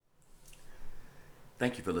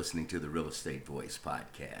Thank you for listening to the Real Estate Voice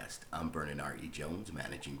podcast. I'm Vernon R.E. Jones,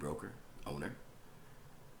 managing broker, owner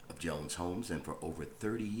of Jones Homes, and for over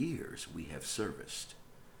 30 years we have serviced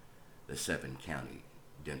the 7-county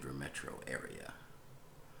Denver metro area,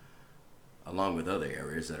 along with other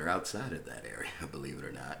areas that are outside of that area, believe it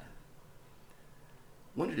or not.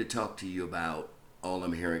 Wanted to talk to you about all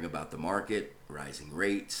I'm hearing about the market, rising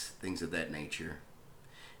rates, things of that nature.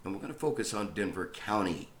 And we're going to focus on Denver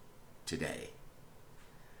County today.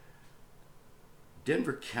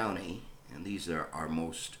 Denver County, and these are our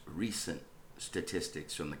most recent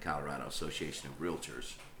statistics from the Colorado Association of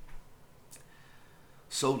Realtors,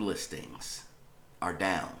 sold listings are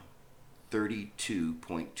down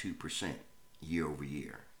 32.2% year over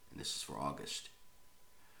year, and this is for August.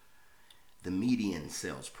 The median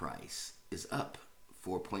sales price is up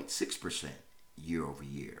 4.6% year over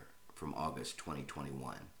year from August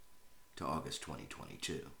 2021 to August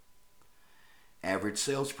 2022. Average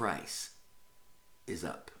sales price is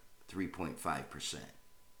up 3.5%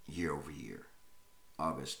 year over year,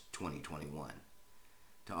 August 2021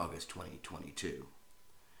 to August 2022.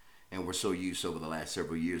 And we're so used over the last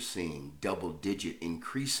several years seeing double-digit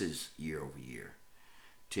increases year over year,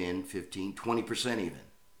 10, 15, 20% even.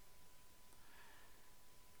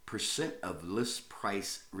 Percent of list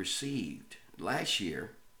price received. Last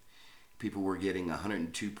year, people were getting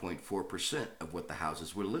 102.4% of what the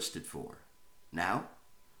houses were listed for. Now,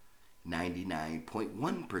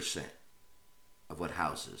 99.1% of what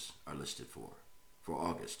houses are listed for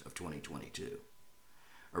August of 2022.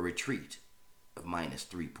 A retreat of minus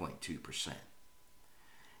 3.2%.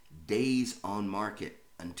 Days on market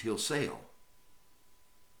until sale.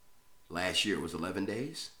 Last year it was 11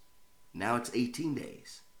 days. Now it's 18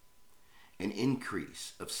 days. An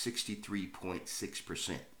increase of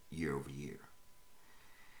 63.6% year over year.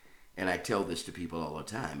 And I tell this to people all the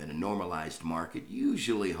time. In a normalized market,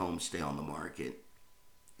 usually homes stay on the market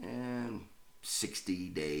and 60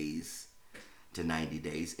 days to 90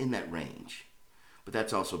 days, in that range. But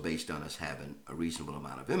that's also based on us having a reasonable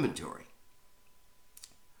amount of inventory.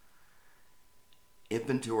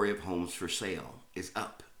 Inventory of homes for sale is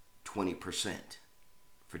up 20%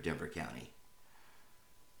 for Denver County.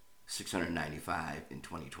 695 in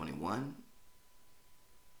 2021,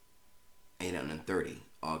 830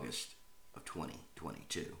 August of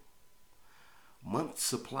 2022. Month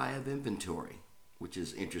supply of inventory, which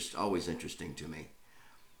is always interesting to me.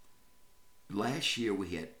 Last year we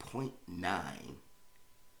had 0.9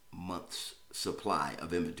 months supply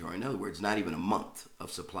of inventory. In other words, not even a month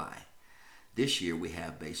of supply. This year we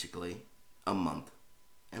have basically a month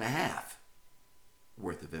and a half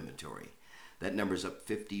worth of inventory. That number's up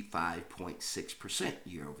 55.6%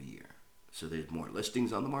 year over year. So there's more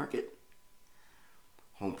listings on the market.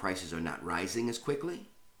 Home prices are not rising as quickly.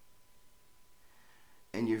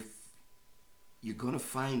 And you're going to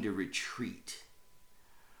find a retreat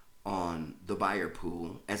on the buyer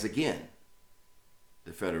pool as, again,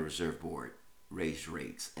 the Federal Reserve Board raised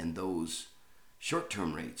rates, and those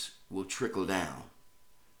short-term rates will trickle down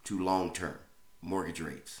to long-term mortgage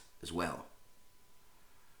rates as well.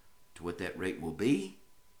 To what that rate will be,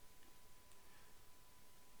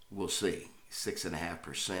 we'll see.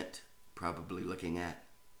 6.5% probably looking at.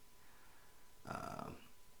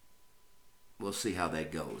 We'll see how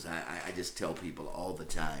that goes. I just tell people all the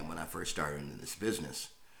time, when I first started in this business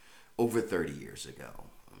over 30 years ago,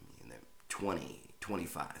 20,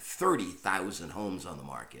 25, 30,000 homes on the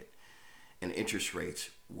market, and interest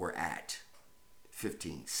rates were at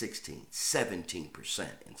 15, 16, 17%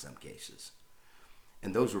 in some cases.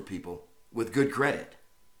 And those were people with good credit.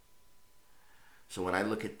 So when I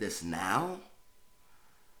look at this now,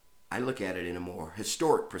 I look at it in a more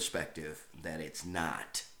historic perspective, that it's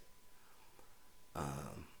not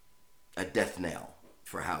a death knell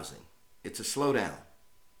for housing. It's a slowdown.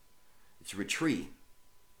 It's a retreat.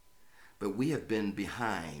 But we have been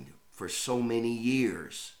behind for so many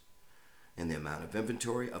years in the amount of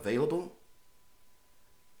inventory available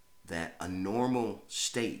that a normal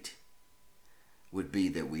state would be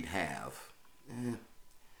that we'd have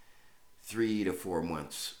 3 to 4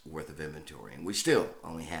 months worth of inventory. And we still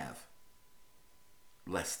only have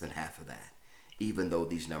less than half of that, even though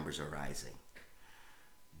these numbers are rising.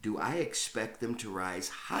 Do I expect them to rise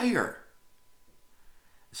higher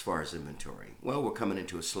as far as inventory? Well, we're coming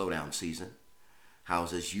into a slowdown season.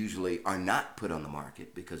 Houses usually are not put on the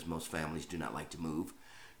market because most families do not like to move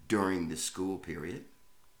during the school period.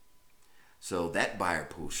 So that buyer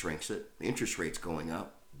pool shrinks it. The interest rates going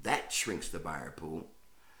up, that shrinks the buyer pool.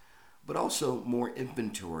 But also more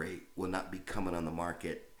inventory will not be coming on the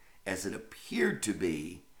market as it appeared to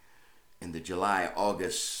be in the July,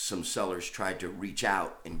 August, some sellers tried to reach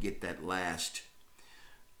out and get that last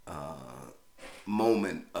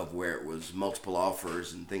moment of where it was multiple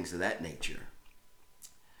offers and things of that nature.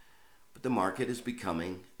 But the market is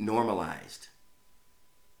becoming normalized.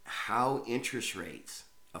 How interest rates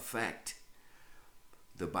affect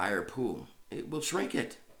the buyer pool, it will shrink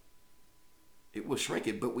it. It will shrink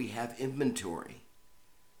it, but we have inventory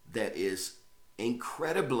that is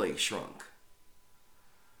incredibly shrunk.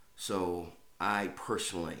 So I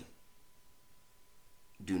personally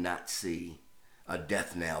do not see a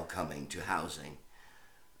death knell coming to housing.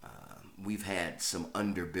 We've had some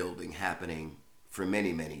underbuilding happening for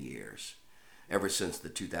many, many years. Ever since the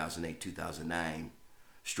 2008-2009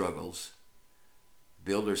 struggles,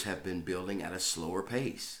 builders have been building at a slower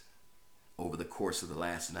pace. Over the course of the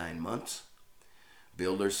last 9 months,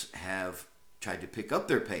 builders have tried to pick up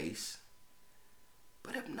their pace,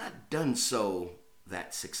 but have not done so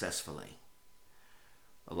that successfully.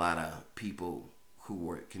 A lot of people who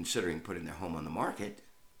were considering putting their home on the market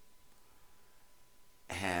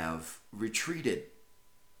have retreated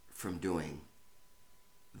from doing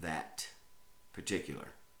that particular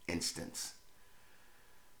instance,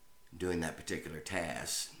 doing that particular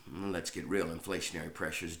task. Let's get real, inflationary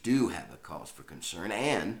pressures do have a cause for concern,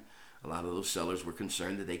 and a lot of those sellers were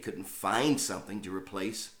concerned that they couldn't find something to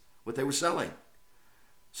replace what they were selling,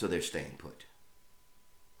 so they're staying put.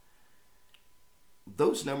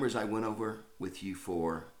 Those numbers I went over with you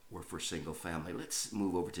were for single family. Let's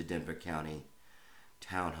move over to Denver County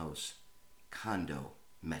townhouse condo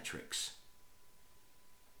metrics.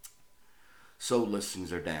 Sold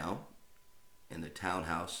listings are down in the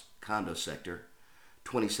townhouse condo sector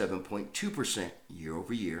 27.2% year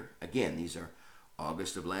over year. Again, these are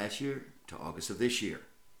August of last year to August of this year.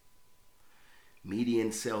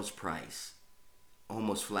 Median sales price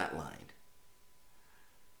almost flatlined.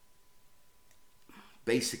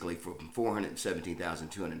 Basically from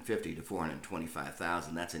 $417,250 to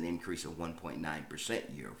 $425,000. That's an increase of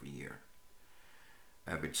 1.9% year over year.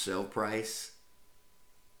 Average sale price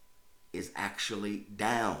is actually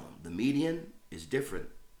down. The median is different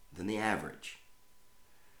than the average.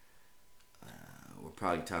 We're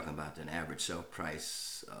probably talking about an average sale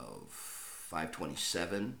price of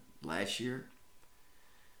 $527,000 last year.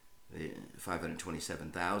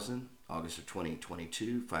 $527,000. August of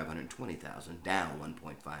 2022, $520,000, down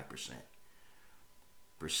 1.5%.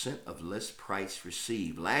 Percent of list price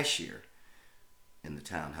received last year in the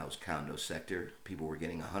townhouse condo sector, people were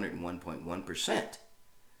getting 101.1%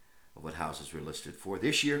 of what houses were listed for.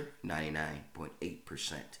 This year,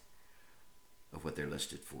 99.8% of what they're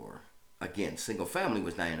listed for. Again, single family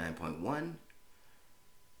was 99.1.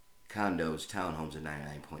 Condos, townhomes are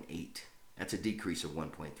 99.8. That's a decrease of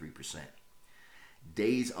 1.3%.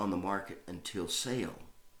 Days on the market until sale.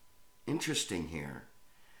 Interesting here.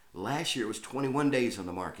 Last year it was 21 days on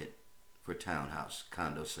the market for townhouse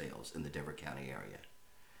condo sales in the Denver County area.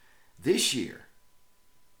 This year,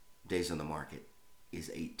 days on the market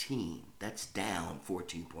is 18. That's down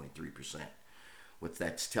 14.3%. What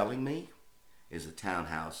that's telling me is the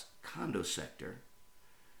townhouse condo sector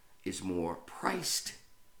is more priced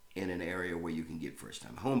in an area where you can get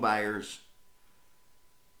first-time home buyers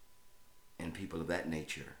and people of that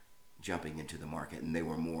nature jumping into the market, and they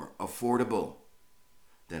were more affordable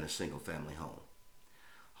than a single-family home.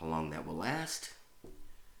 How long that will last,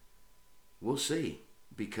 we'll see.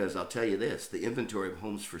 Because I'll tell you this, the inventory of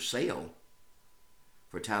homes for sale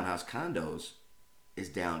for townhouse condos is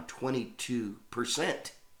down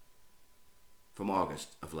 22% from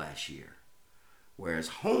August of last year, whereas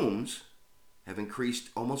homes have increased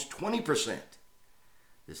almost 20%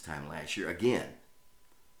 this time last year. Again,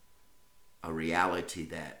 a reality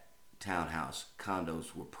that townhouse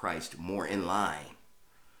condos were priced more in line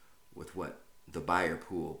with what the buyer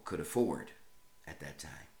pool could afford at that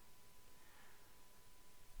time.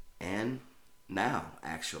 And now,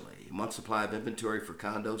 actually, month supply of inventory for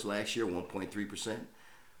condos last year, 1.3%.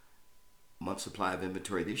 Month supply of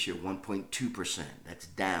inventory this year, 1.2%. That's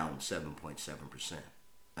down 7.7%.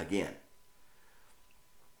 Again,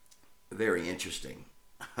 very interesting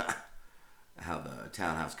how the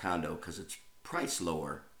townhouse condo, because it's priced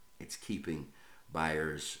lower, it's keeping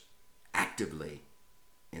buyers actively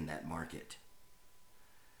in that market.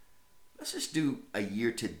 Let's just do a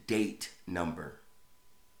year-to-date number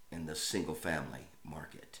in the single-family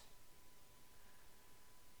market.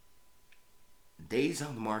 Days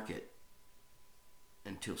on the market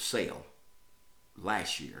until sale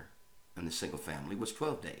last year in the single family was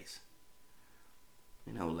 12 days.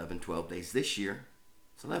 11, 12 days. This year,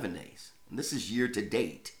 it's 11 days. And this is year to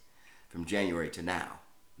date from January to now,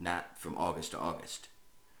 not from August to August.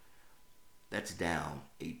 That's down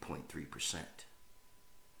 8.3%.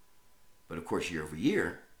 But of course, year over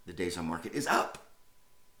year, the days on market is up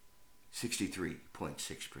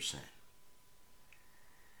 63.6%.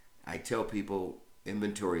 I tell people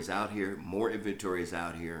inventory is out here, more inventory is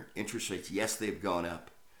out here. Interest rates, yes, they've gone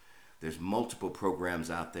up. There's multiple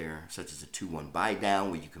programs out there, such as a 2-1 buy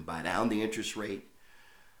down, where you can buy down the interest rate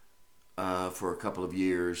for a couple of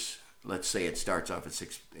years. Let's say it starts off at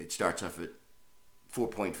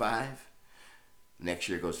 4.5. Next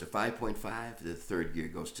year goes to 5.5. The third year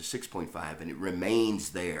goes to 6.5, and it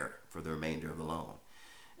remains there for the remainder of the loan.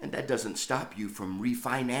 And that doesn't stop you from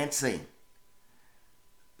refinancing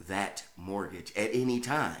that mortgage at any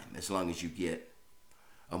time, as long as you get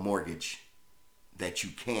a mortgage that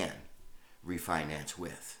you can refinance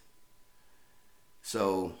with.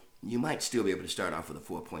 So you might still be able to start off with a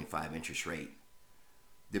 4.5 interest rate,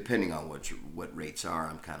 depending on what rates are.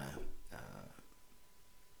 I'm kind of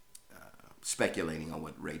speculating on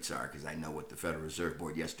what rates are, because I know what the Federal Reserve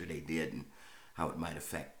Board yesterday did and how it might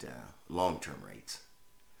affect long-term rates.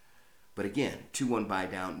 But again, 2-1 buy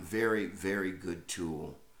down, very, very good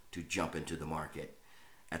tool to jump into the market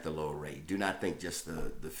at the lower rate. Do not think just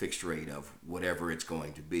the fixed rate of whatever it's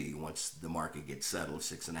going to be once the market gets settled,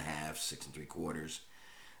 6.5, 6.75,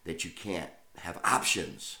 that you can't have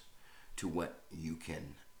options to what you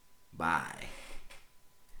can buy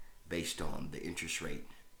based on the interest rate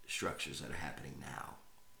structures that are happening now.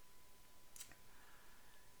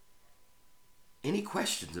 Any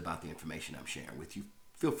questions about the information I'm sharing with you,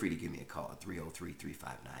 feel free to give me a call at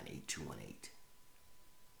 303-359-8218.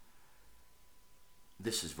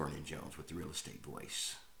 This is Vernon Jones with the Real Estate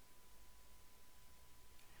Voice.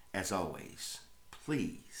 As always,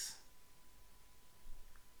 please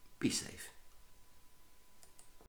be safe.